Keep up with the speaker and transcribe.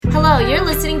You're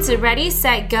listening to Ready,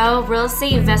 Set, Go Real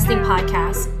Estate Investing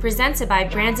Podcast, presented by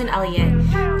Brandon Elliott.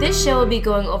 This show will be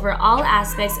going over all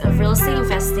aspects of real estate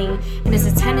investing and is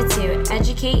intended to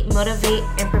educate, motivate,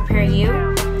 and prepare you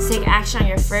to take action on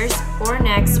your first or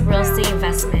next real estate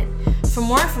investment. For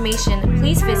more information,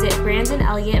 please visit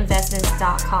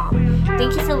BrandonElliottInvestments.com.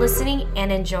 Thank you for listening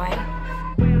and enjoy.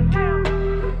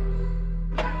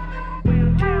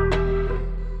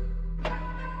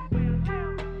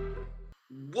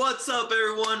 What's up,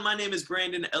 everyone? My name is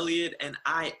Brandon Elliott, and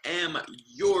I am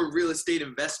your real estate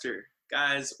investor.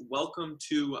 Guys, welcome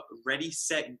to Ready,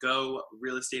 Set, Go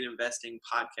Real Estate Investing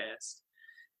Podcast.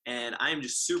 And I'm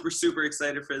just super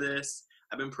excited for this.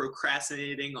 I've been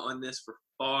procrastinating on this for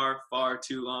far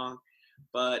too long,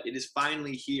 but it is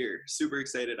finally here. Super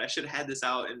excited. I should have had this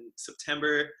out in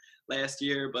September last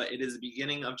year, but it is the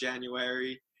beginning of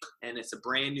January, and it's a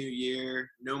brand new year.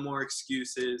 No more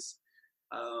excuses.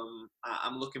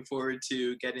 I'm looking forward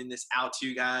to getting this out to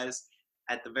you guys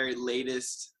at the very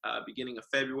latest, beginning of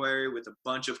February, with a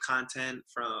bunch of content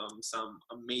from some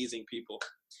amazing people.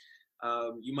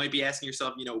 You might be asking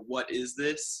yourself, what is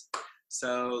this?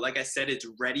 So like I said, it's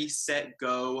Ready, Set,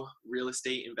 Go Real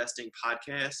Estate Investing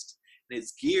Podcast. And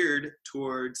it's geared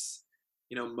towards,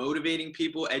 motivating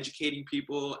people, educating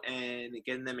people, and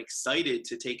getting them excited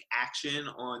to take action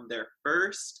on their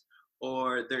first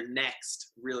or their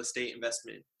next real estate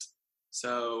investment.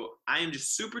 So I am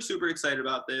just super excited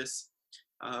about this.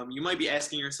 You might be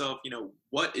asking yourself,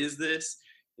 what is this?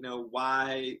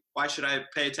 Why should I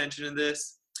pay attention to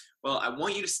this? Well, I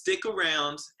want you to stick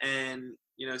around and,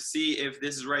 see if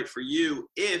this is right for you.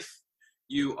 If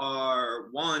you are,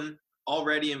 one,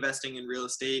 already investing in real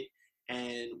estate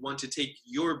and want to take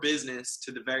your business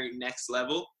to the very next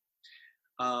level,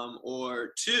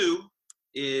 or two,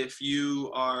 if you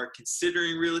are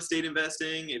considering real estate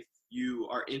investing, if you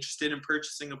are interested in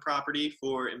purchasing a property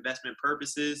for investment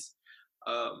purposes,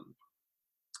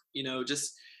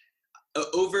 just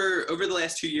over the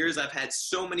last 2 years, I've had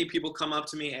so many people come up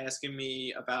to me asking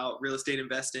me about real estate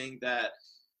investing that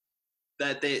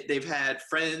they've had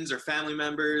friends or family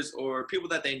members or people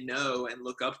that they know and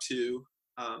look up to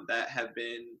that have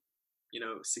been,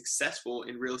 successful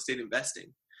in real estate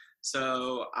investing.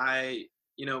 So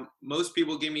most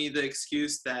people give me the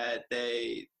excuse that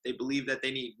they believe that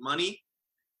they need money.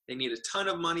 They need a ton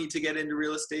of money to get into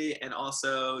real estate, and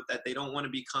also that they don't want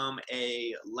to become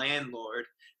a landlord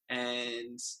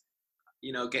and,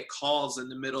 get calls in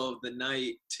the middle of the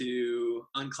night to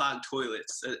unclog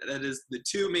toilets. That is the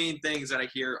two main things that I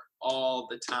hear all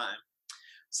the time.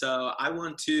 So I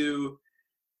want to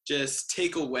just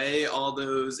take away all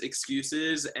those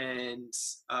excuses and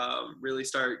really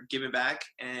start giving back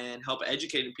and help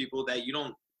educating people that you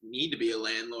don't need to be a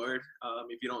landlord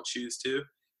if you don't choose to,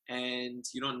 and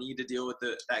you don't need to deal with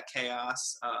that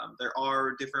chaos. There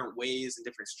are different ways and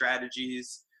different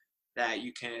strategies that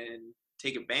you can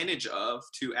take advantage of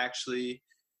to actually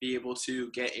be able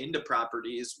to get into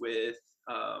properties with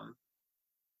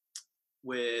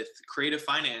creative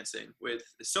financing, with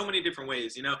so many different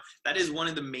ways. That is one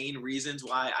of the main reasons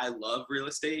why I love real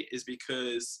estate, is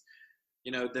because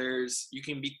you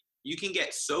can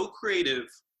get so creative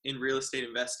in real estate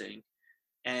investing,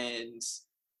 and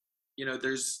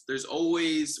there's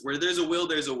always, where there's a will,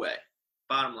 there's a way,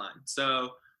 bottom line.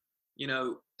 So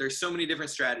there's so many different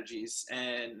strategies,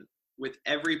 and with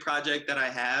every project that I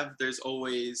have, there's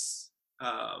always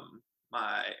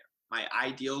my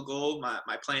ideal goal,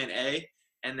 my plan A,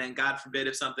 and then God forbid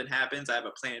if something happens, I have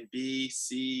a plan B,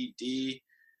 C, D.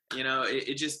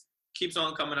 It just keeps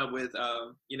on coming up with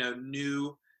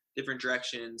new different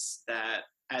directions that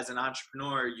as an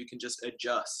entrepreneur you can just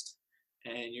adjust,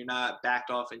 and you're not backed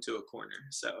off into a corner.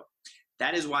 So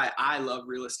that is why I love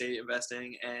real estate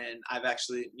investing, and I've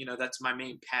actually, that's my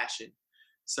main passion.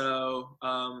 So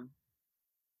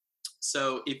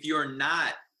if you're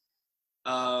not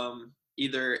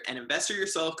either an investor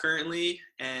yourself currently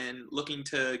and looking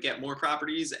to get more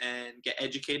properties and get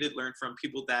educated, learn from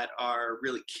people that are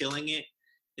really killing it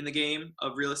in the game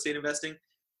of real estate investing,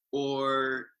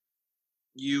 or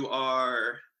you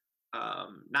are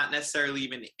not necessarily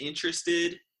even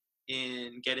interested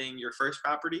in getting your first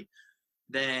property,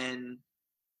 then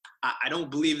I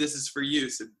don't believe this is for you.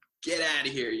 So get out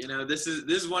of here. This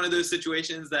is one of those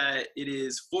situations that it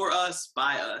is for us,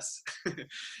 by us.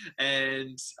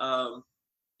 And,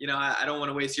 I don't want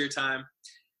to waste your time,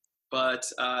 but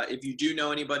if you do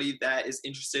know anybody that is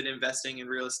interested in investing in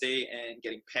real estate and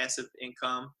getting passive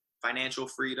income, financial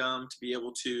freedom to be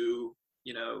able to,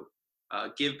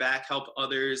 give back, help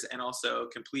others, and also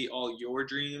complete all your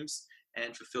dreams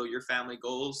and fulfill your family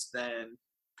goals, then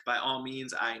by all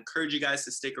means, I encourage you guys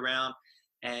to stick around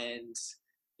and,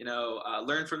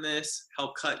 learn from this,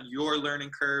 help cut your learning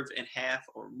curve in half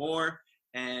or more,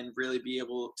 and really be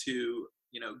able to,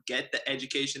 get the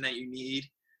education that you need,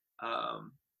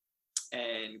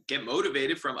 and get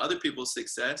motivated from other people's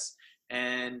success,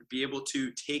 and be able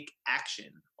to take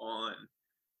action on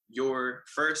your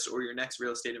first or your next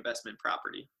real estate investment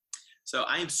property. So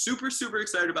I am super, super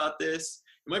excited about this.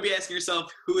 You might be asking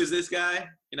yourself, who is this guy?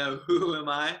 Who am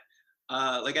I?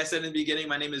 Like I said in the beginning,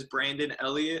 my name is Brandon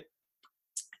Elliott.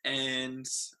 And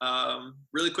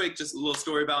really quick, just a little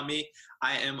story about me.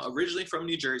 I am originally from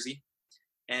New Jersey,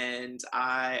 and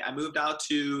I moved out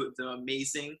to the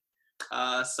amazing,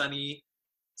 sunny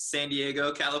San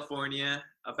Diego, California,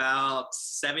 about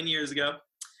 7 years ago.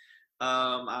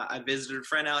 I visited a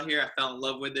friend out here. I fell in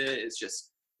love with it. It's just,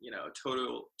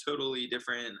 totally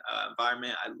different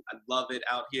environment. I love it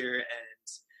out here,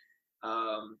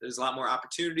 and there's a lot more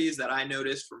opportunities that I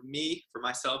noticed for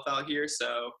myself out here.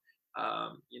 So,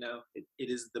 it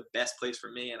is the best place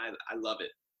for me, and I love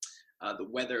it. The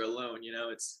weather alone,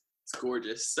 it's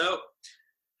gorgeous. So,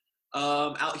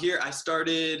 out here, I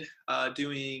started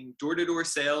doing door-to-door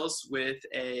sales with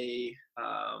a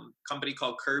company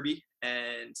called Kirby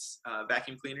and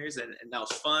vacuum cleaners, and that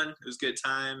was fun. It was good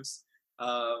times.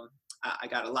 I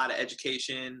got a lot of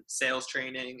education, sales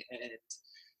training,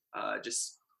 and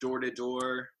just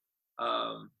door-to-door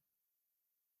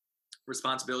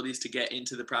responsibilities to get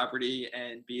into the property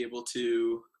and be able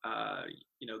to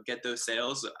get those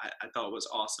sales. I thought was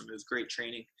awesome. It was great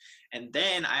training. And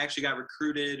then I actually got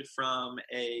recruited from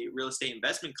a real estate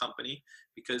investment company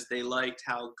because they liked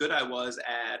how good I was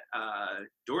at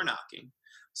door knocking.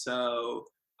 So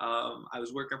I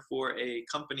was working for a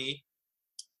company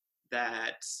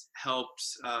that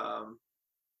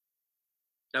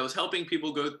was helping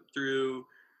people go through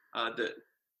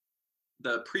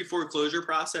the pre-foreclosure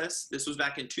process. This was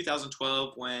back in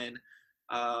 2012 when,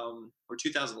 or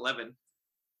 2011,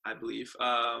 I believe,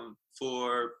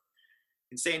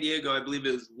 in San Diego, I believe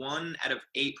it was 1 out of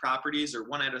 8 properties or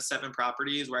 1 out of 7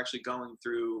 properties were actually going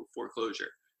through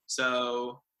foreclosure.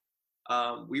 So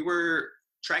we were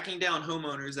tracking down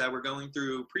homeowners that were going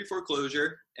through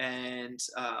pre-foreclosure and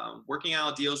working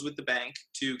out deals with the bank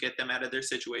to get them out of their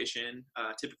situation,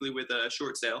 typically with a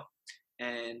short sale.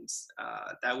 And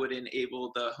that would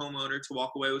enable the homeowner to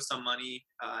walk away with some money,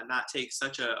 not take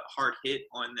such a hard hit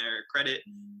on their credit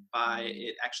by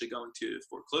it actually going to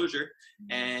foreclosure.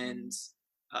 And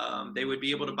they would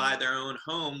be able to buy their own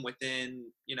home within,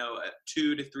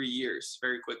 2 to 3 years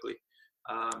very quickly,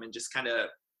 and just kind of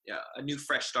a new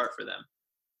fresh start for them.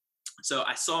 So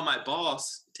I saw my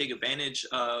boss take advantage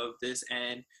of this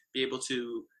and be able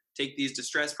to take these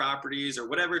distressed properties or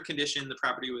whatever condition the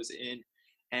property was in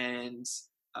and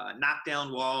knock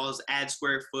down walls, add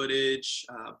square footage,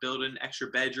 build an extra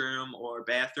bedroom or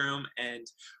bathroom, and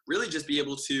really just be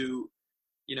able to,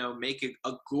 make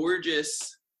a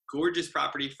gorgeous, gorgeous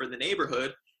property for the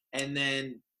neighborhood, and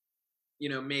then,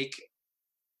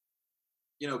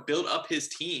 build up his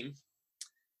team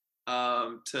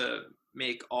to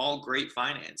make all great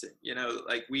financing.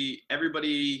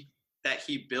 Everybody that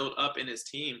he built up in his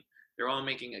team, they're all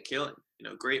making a killing,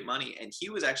 great money. And he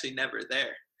was actually never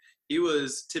there. He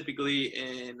was typically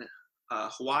in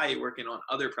Hawaii working on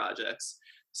other projects.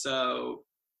 So,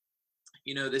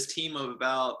 this team of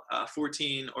about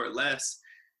 14 or less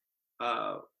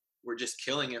were just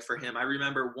killing it for him. I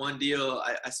remember one deal,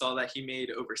 I saw that he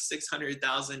made over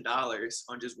 $600,000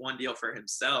 on just one deal for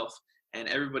himself. And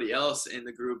everybody else in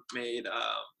the group made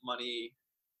money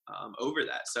over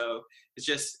that. So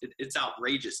it's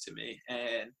outrageous to me.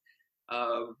 And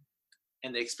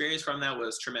the experience from that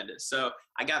was tremendous. So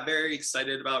I got very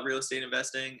excited about real estate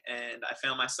investing, and I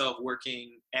found myself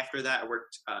working after that. I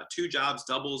worked 2 jobs,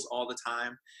 doubles all the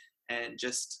time, and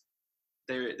just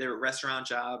they were restaurant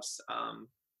jobs,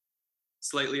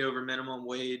 slightly over minimum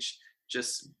wage,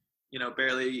 just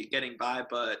barely getting by,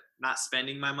 but not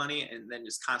spending my money, and then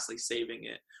just constantly saving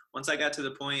it. Once I got to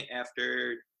the point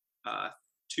after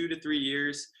 2 to 3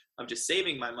 years of just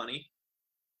saving my money,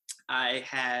 I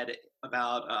had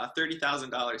about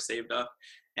 $30,000 saved up,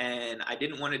 and I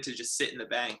didn't want it to just sit in the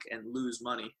bank and lose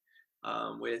money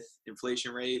with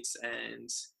inflation rates. And,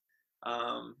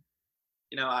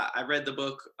 I read the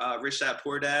book Rich Dad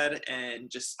Poor Dad, and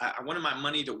just I wanted my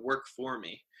money to work for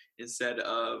me instead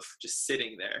of just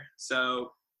sitting there.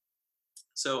 So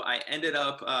I ended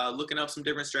up looking up some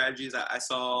different strategies I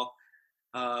saw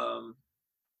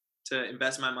to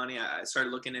invest my money. I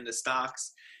started looking into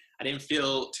stocks. I didn't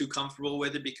feel too comfortable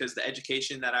with it because the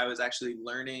education that I was actually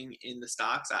learning in the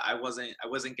stocks, I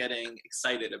wasn't getting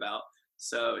excited about.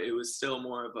 So it was still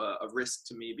more of a risk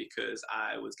to me because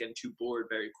I was getting too bored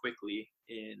very quickly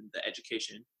in the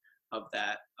education of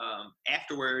that.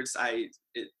 Afterwards,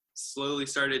 it slowly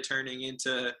started turning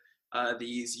into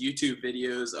these YouTube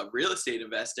videos of real estate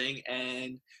investing.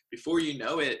 And before you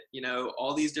know it,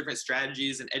 all these different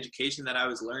strategies and education that I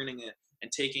was learning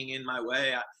and taking in my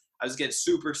way, I was getting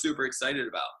super, super excited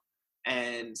about.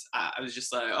 And I was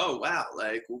just like, oh, wow,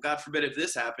 like, well, God forbid if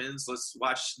this happens, let's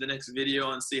watch the next video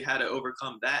and see how to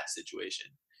overcome that situation.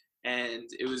 And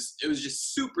it was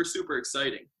just super, super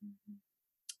exciting.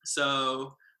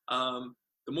 So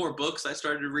the more books I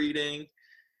started reading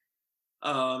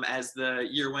as the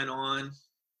year went on,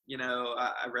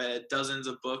 I read dozens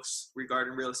of books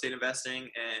regarding real estate investing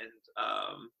and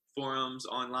forums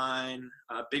online.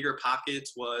 Bigger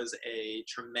Pockets was a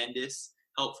tremendous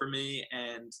help for me,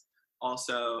 and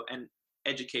also an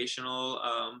educational,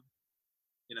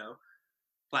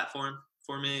 platform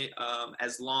for me,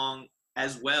 as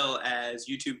well as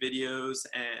YouTube videos,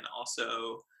 and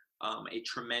also a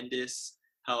tremendous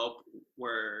help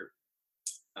were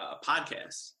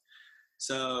podcasts.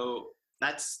 So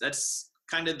that's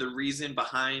kind of the reason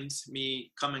behind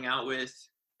me coming out with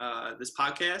this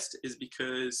podcast, is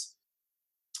because,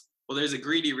 well, there's a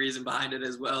greedy reason behind it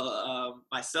as well.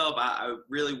 Myself, I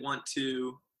really want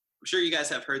to, I'm sure you guys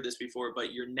have heard this before,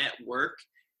 but your network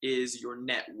is your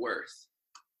net worth.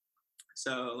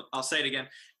 So I'll say it again.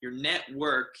 Your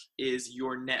network is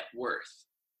your net worth.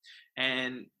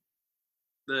 And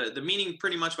the meaning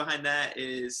pretty much behind that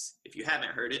is, if you haven't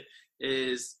heard it,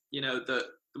 is, the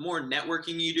more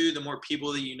networking you do, the more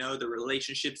people that the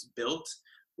relationships built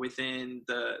within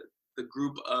the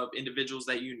group of individuals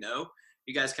that you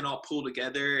guys can all pull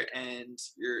together, and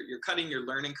you're cutting your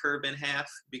learning curve in half,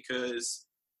 because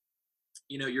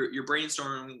you're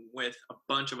brainstorming with a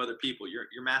bunch of other people.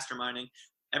 You're masterminding.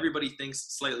 Everybody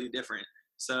thinks slightly different,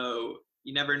 so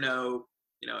you never know.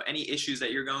 Any issues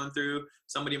that you're going through,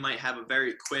 somebody might have a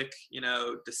very quick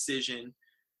decision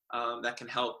that can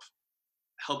help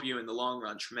you in the long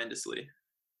run tremendously.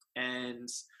 And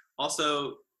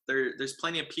also, there's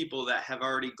plenty of people that have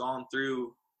already gone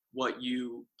through what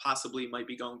you possibly might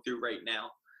be going through right now.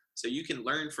 So you can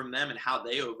learn from them and how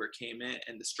they overcame it,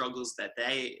 and the struggles that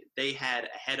they had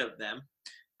ahead of them,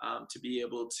 to be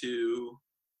able to,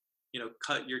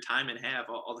 cut your time in half,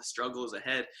 all the struggles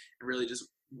ahead, and really just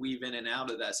weave in and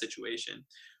out of that situation.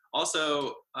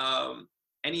 Also,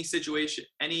 any situation,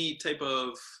 any type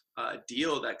of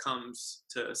deal that comes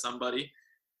to somebody,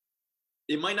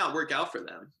 it might not work out for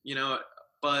them,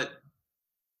 but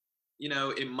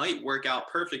it might work out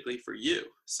perfectly for you.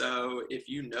 So if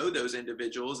you know those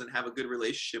individuals and have a good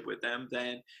relationship with them,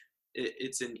 then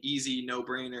it's an easy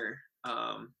no-brainer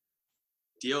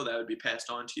deal that would be passed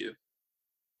on to you.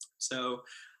 So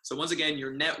once again,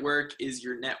 your network is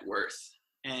your net worth.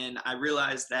 And I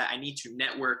realized that I need to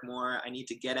network more. I need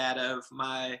to get out of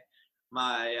my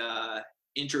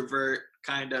introvert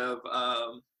kind of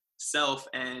self,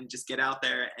 and just get out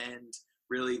there and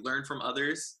really learn from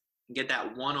others, and get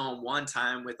that one-on-one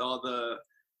time with all the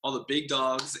big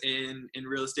dogs in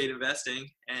real estate investing,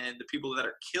 and the people that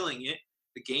are killing it,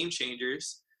 the game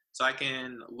changers, so I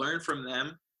can learn from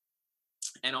them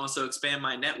and also expand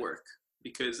my network,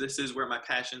 because this is where my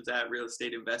passion's at, real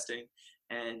estate investing.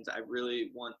 And I really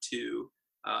want to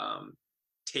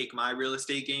take my real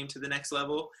estate game to the next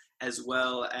level, as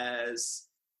well as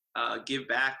give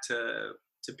back to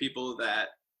people that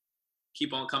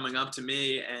keep on coming up to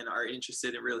me and are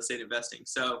interested in real estate investing.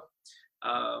 So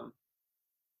I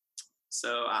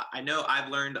know I've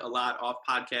learned a lot off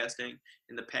podcasting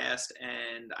in the past,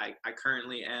 and I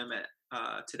currently am at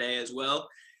today as well.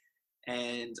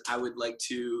 And I would like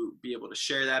to be able to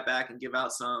share that back and give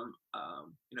out some,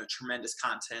 tremendous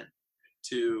content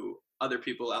to other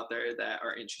people out there that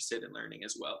are interested in learning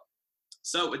as well.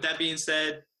 So with that being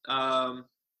said, I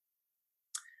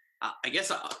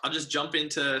guess I'll just jump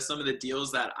into some of the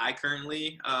deals that I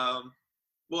currently, I'll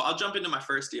jump into my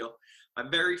first deal. My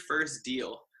very first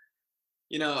deal,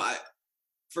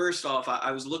 first off,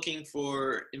 I was looking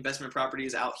for investment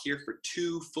properties out here for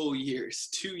 2 full years,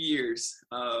 2 years.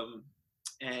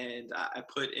 And I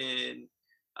put in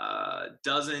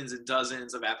dozens and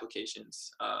dozens of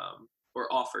applications or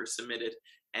offers submitted.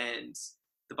 And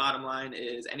the bottom line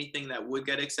is, anything that would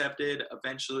get accepted,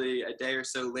 eventually a day or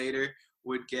so later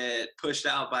would get pushed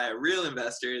out by a real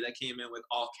investor that came in with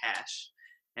all cash.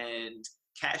 And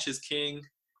cash is king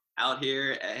out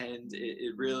here, and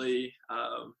it really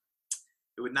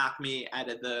it would knock me out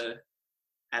of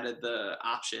the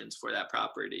options for that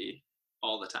property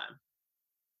all the time.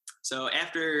 So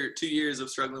after 2 years of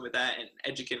struggling with that and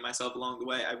educating myself along the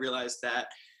way, I realized that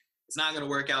it's not going to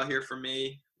work out here for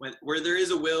me. Where there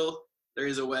is a will, there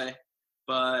is a way.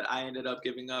 But I ended up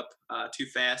giving up too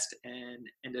fast and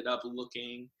ended up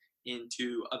looking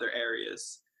into other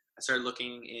areas. I started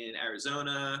looking in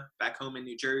Arizona, back home in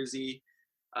New Jersey,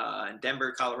 in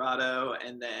Denver, Colorado,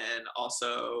 and then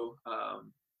also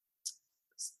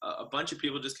a bunch of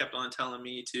people just kept on telling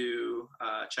me to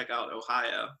check out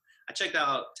Ohio. I checked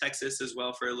out Texas as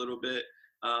well for a little bit,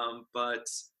 but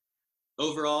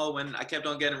overall, when I kept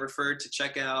on getting referred to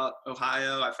check out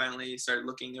Ohio, I finally started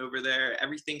looking over there.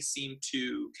 Everything seemed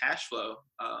to cash flow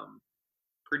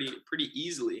pretty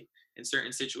easily in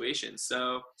certain situations.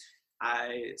 So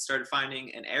I started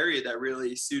finding an area that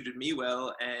really suited me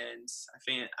well, and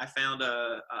I found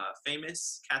a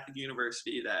famous Catholic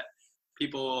university that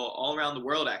people all around the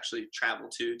world actually travel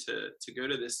to go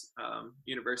to this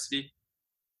university.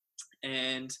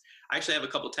 And I actually have a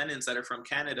couple tenants that are from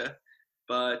Canada,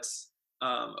 but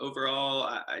overall,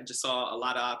 I just saw a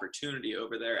lot of opportunity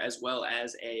over there, as well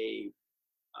as a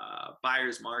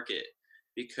buyer's market,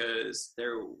 because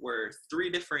there were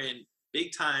 3 different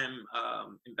big-time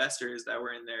investors that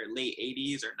were in their late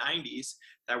 80s or 90s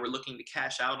that were looking to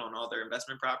cash out on all their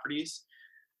investment properties,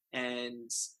 and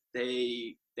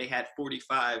they had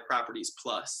 45 properties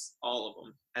plus, all of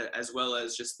them, as well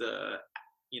as just the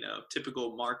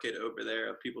typical market over there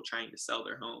of people trying to sell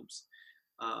their homes,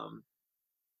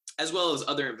 as well as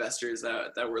other investors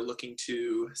that were looking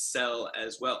to sell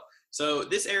as well. So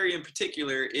this area in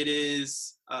particular, it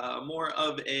is more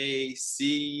of a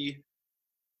C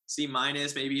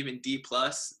minus, maybe even D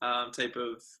plus type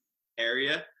of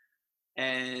area.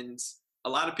 And a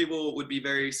lot of people would be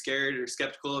very scared or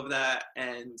skeptical of that.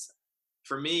 And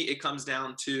for me, it comes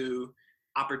down to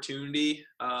opportunity,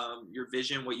 your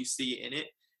vision, what you see in it,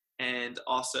 and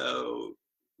also,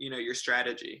 your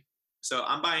strategy. So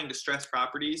I'm buying distressed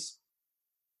properties.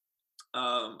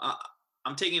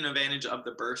 I'm taking advantage of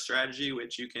the burst strategy,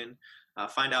 which you can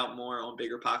find out more on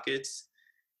Bigger Pockets.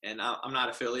 And I'm not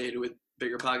affiliated with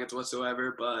Bigger Pockets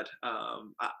whatsoever, but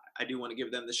I do want to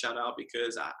give them the shout out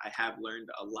because I have learned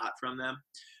a lot from them.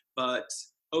 But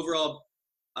overall,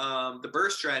 the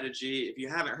burst strategy, if you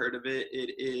haven't heard of it,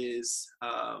 it is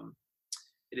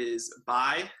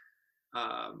buy,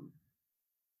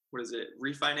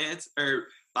 refinance, or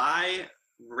buy,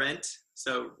 rent,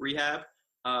 so rehab.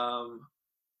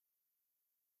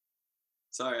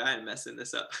 Sorry, I am messing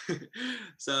this up.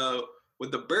 So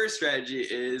what the burst strategy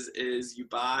is you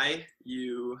buy,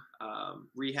 you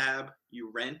rehab,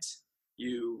 you rent,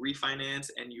 you refinance,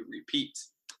 and you repeat.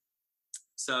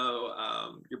 So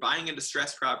you're buying a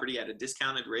distressed property at a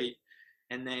discounted rate,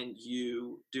 and then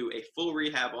you do a full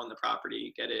rehab on the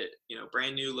property, get it,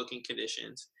 brand new looking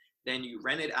conditions. Then you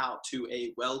rent it out to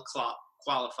a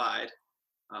well-qualified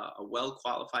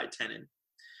tenant.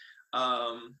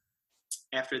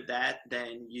 After that,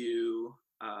 then you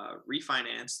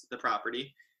refinance the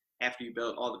property after you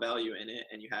build all the value in it,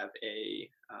 and you have a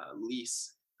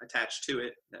lease attached to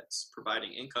it that's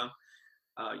providing income.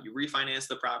 You refinance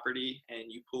the property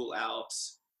and you pull out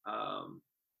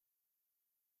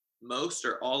most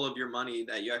or all of your money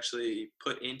that you actually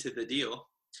put into the deal,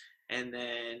 and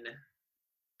then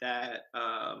that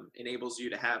enables you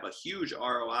to have a huge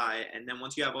ROI. And then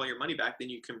once you have all your money back, then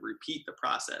you can repeat the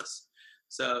process.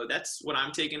 So that's what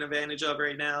I'm taking advantage of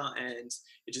right now, and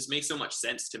it just makes so much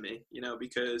sense to me,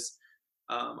 because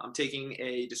I'm taking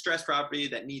a distressed property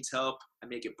that needs help. I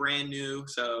make it brand new,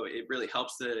 so it really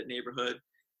helps the neighborhood.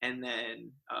 And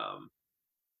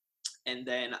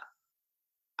then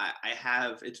I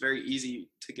have, it's very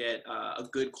easy to get a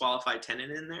good qualified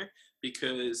tenant in there,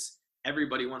 because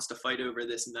everybody wants to fight over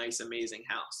this nice, amazing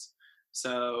house.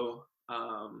 So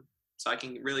I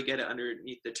can really get it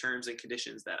underneath the terms and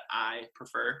conditions that I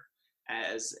prefer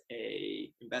as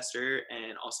a investor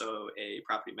and also a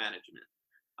property management.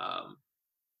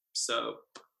 So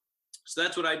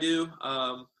that's what I do.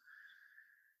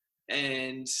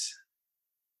 And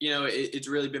it's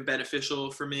really been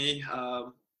beneficial for me.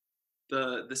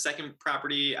 The second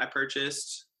property I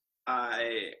purchased,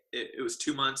 it was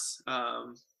 2 months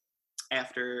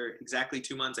exactly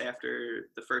 2 months after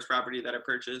the first property that I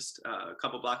purchased, a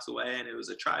couple blocks away, and it was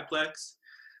a triplex.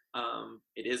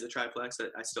 It is a triplex.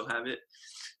 I still have it.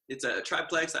 It's a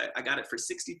triplex. I got it for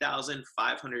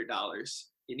 $60,500.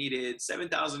 It needed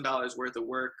 $7,000 worth of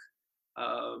work,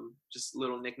 just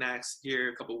little knickknacks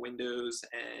here, a couple windows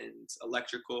and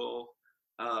electrical,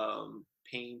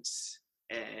 paint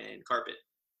and carpet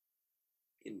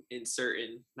in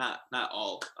certain, not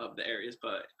all of the areas,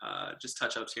 but just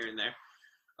touch-ups here and there.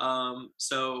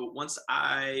 So once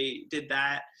I did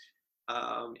that,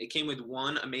 It came with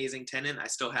one amazing tenant. I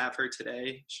still have her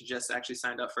today. She just actually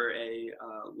signed up for a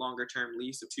longer term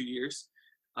lease of 2 years.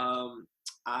 After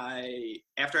I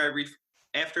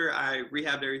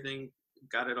rehabbed everything,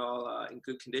 got it all in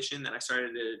good condition, then I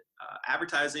started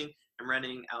advertising and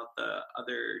renting out the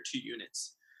other 2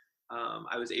 units.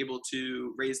 I was able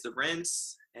to raise the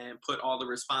rents and put all the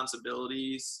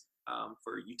responsibilities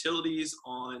for utilities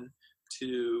on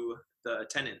to the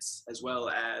tenants, as well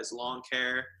as lawn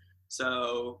care.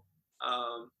 So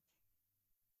I'm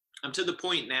to the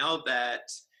point now that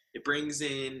it brings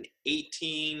in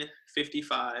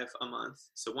 $1,855 a month,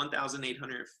 so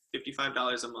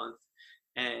 $1,855 a month,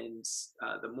 and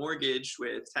the mortgage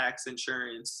with tax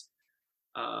insurance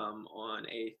on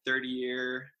a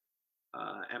 30-year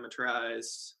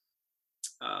amortized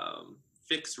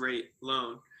fixed rate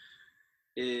loan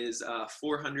is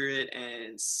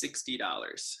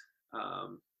 $460.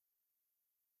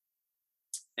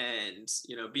 And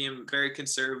being very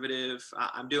conservative,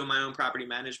 I'm doing my own property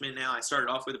management now. I started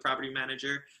off with a property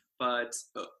manager, but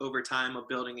over time of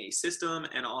building a system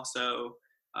and also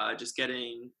just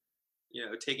getting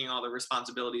taking all the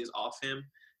responsibilities off him,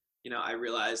 I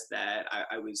realized that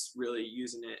I was really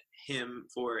using him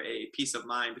for a peace of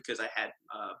mind, because I had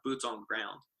boots on the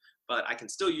ground. But I can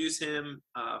still use him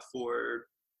for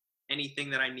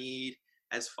anything that I need,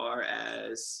 as far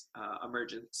as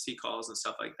emergency calls and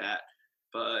stuff like that.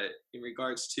 But in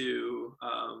regards to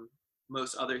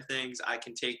most other things, I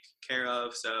can take care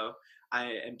of. So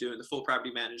I am doing the full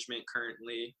property management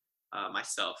currently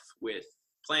myself, with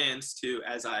plans to,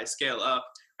 as I scale up,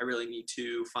 I really need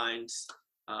to find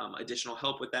additional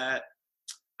help with that,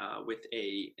 with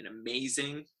an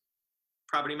amazing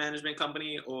property management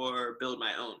company, or build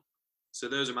my own. So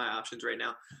those are my options right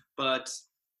now. But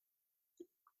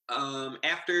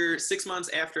after 6 months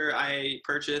after I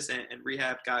purchased and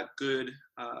rehab, got good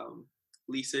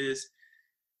leases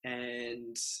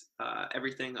and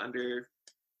everything under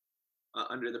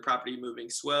the property moving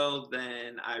swell,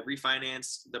 then I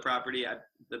refinanced the property.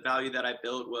 The value that I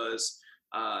built was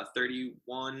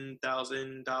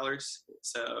 $31,000.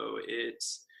 So it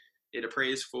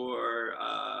appraised for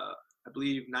I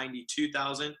believe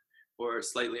 $92,000, or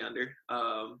slightly under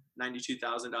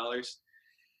 $92,000.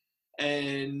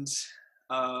 And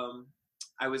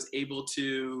I was able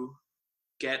to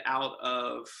get out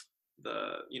of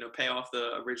pay off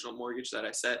the original mortgage that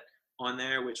I set on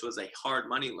there, which was a hard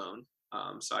money loan.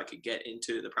 So I could get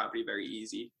into the property very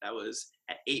easy. That was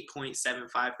at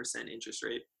 8.75% interest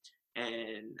rate.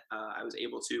 And I was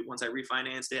able to, once I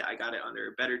refinanced it, I got it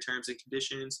under better terms and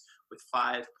conditions with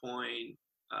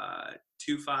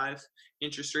 5.25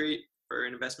 interest rate for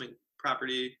an investment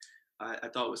property. I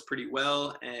thought it was pretty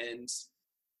well, and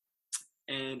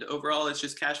overall it's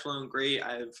just cash flowing great.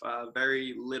 I have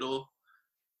very little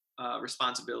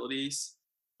responsibilities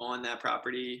on that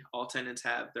property. All tenants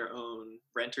have their own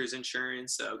renter's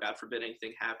insurance, so God forbid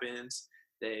anything happens,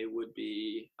 they would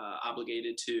be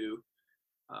obligated to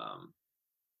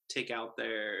take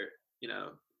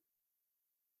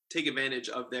advantage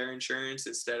of their insurance,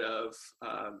 instead of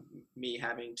me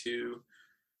having to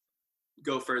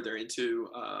go further into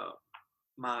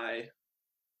my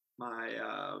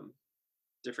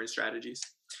different strategies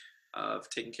of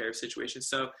taking care of situations.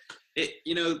 So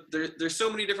there's so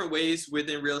many different ways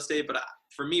within real estate, but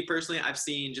for me personally, I've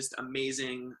seen just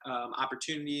amazing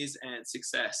opportunities and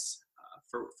success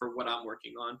for what I'm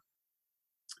working on.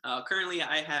 Currently,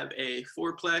 I have a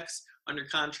 4-plex under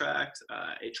contract,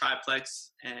 a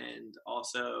triplex, and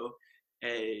also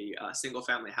a single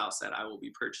family house that I will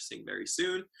be purchasing very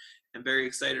soon. I'm very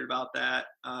excited about that,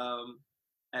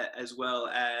 as well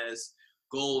as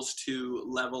goals to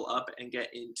level up and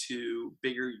get into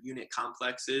bigger unit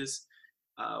complexes,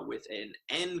 with an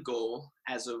end goal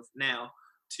as of now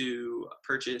to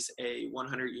purchase a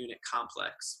 100-unit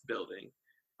complex building,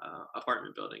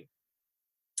 apartment building.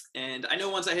 And I know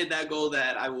once I hit that goal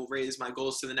that I will raise my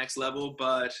goals to the next level,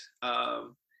 but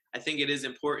I think it is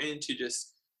important to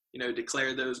just,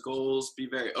 declare those goals, be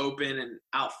very open and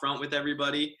out front with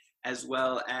everybody, as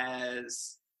well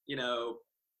as,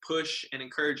 push and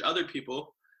encourage other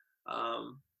people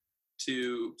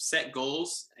to set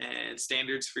goals and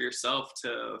standards for yourself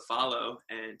to follow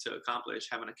and to accomplish.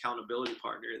 Have an accountability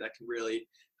partner that can really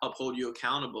help hold you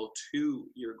accountable to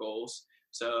your goals,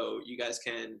 so you guys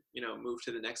can, move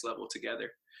to the next level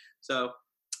together. So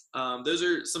those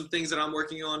are some things that I'm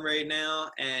working on right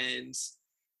now. And,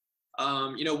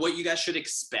 what you guys should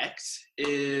expect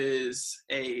is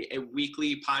a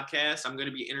weekly podcast. I'm going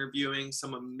to be interviewing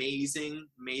some amazing,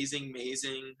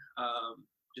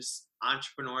 just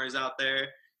entrepreneurs out there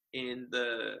in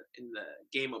the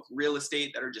game of real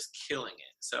estate that are just killing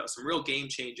it. So some real game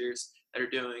changers that are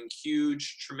doing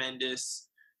huge, tremendous,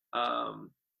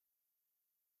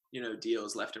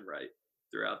 deals left and right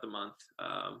throughout the month.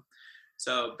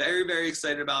 So very, very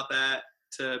excited about that,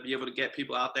 to be able to get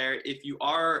people out there. If you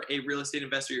are a real estate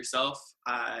investor yourself,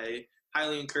 I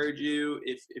highly encourage you,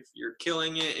 if you're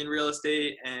killing it in real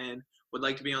estate and would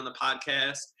like to be on the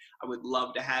podcast, I would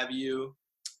love to have you.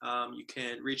 You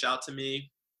can reach out to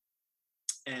me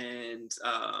and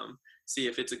see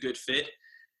if it's a good fit.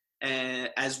 And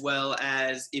as well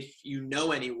as if you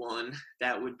know anyone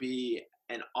that would be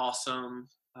an awesome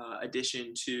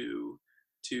addition to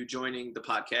joining the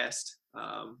podcast,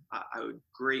 I would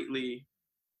greatly,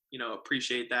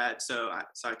 appreciate that. So I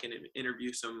can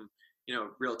interview some,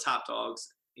 real top dogs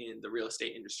in the real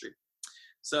estate industry.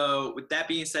 So with that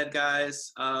being said,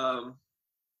 guys, I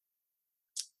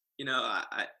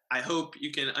hope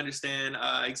you can understand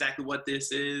exactly what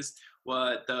this is,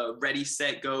 what the Ready,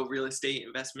 Set, Go real estate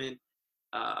investment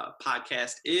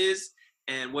podcast is,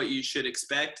 and what you should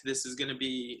expect. This is going to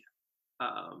be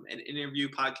an interview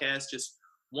podcast just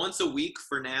once a week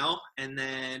for now, and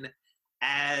then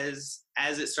as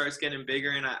it starts getting bigger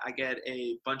and I get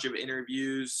a bunch of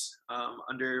interviews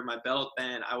under my belt,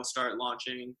 then I will start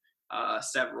launching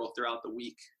several throughout the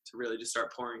week to really just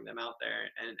start pouring them out there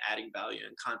and adding value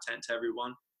and content to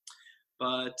everyone.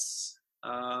 But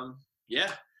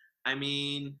yeah, I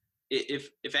mean,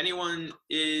 if anyone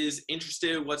is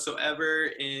interested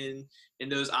whatsoever in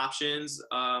those options,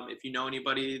 if you know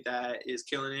anybody that is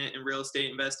killing it in real estate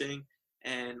investing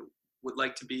and would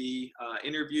like to be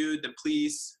interviewed, then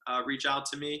please reach out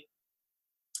to me.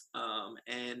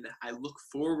 And I look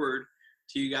forward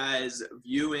to you guys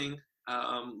viewing,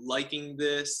 liking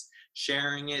this,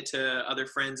 sharing it to other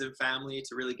friends and family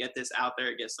to really get this out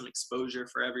there, get some exposure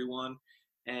for everyone,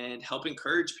 and help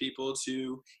encourage people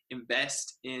to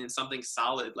invest in something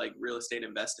solid like real estate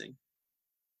investing.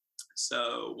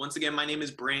 So once again, my name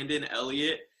is Brandon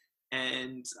Elliott,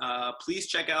 and please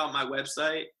check out my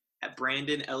website at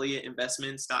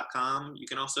BrandonElliottInvestments.com. You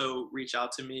can also reach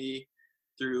out to me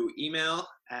through email.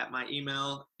 My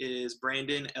email is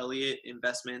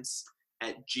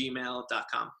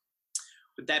BrandonElliottInvestments@gmail.com.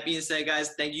 With that being said,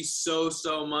 guys, thank you so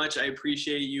much. I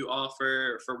appreciate you all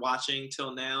for watching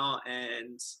till now,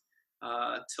 and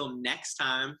till next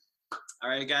time. All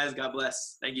right, guys, God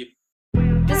bless. Thank you.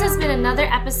 This has been another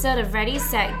episode of Ready,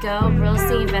 Set, Go Real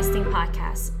Estate Investing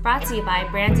Podcast, brought to you by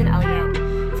Brandon Elliott.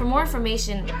 For more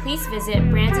information, please visit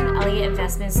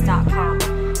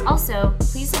BrandonElliottInvestments.com. Also,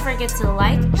 please don't forget to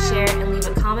like, share, and leave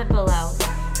a comment below.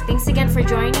 Thanks again for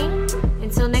joining.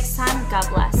 Until next time, God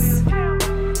bless.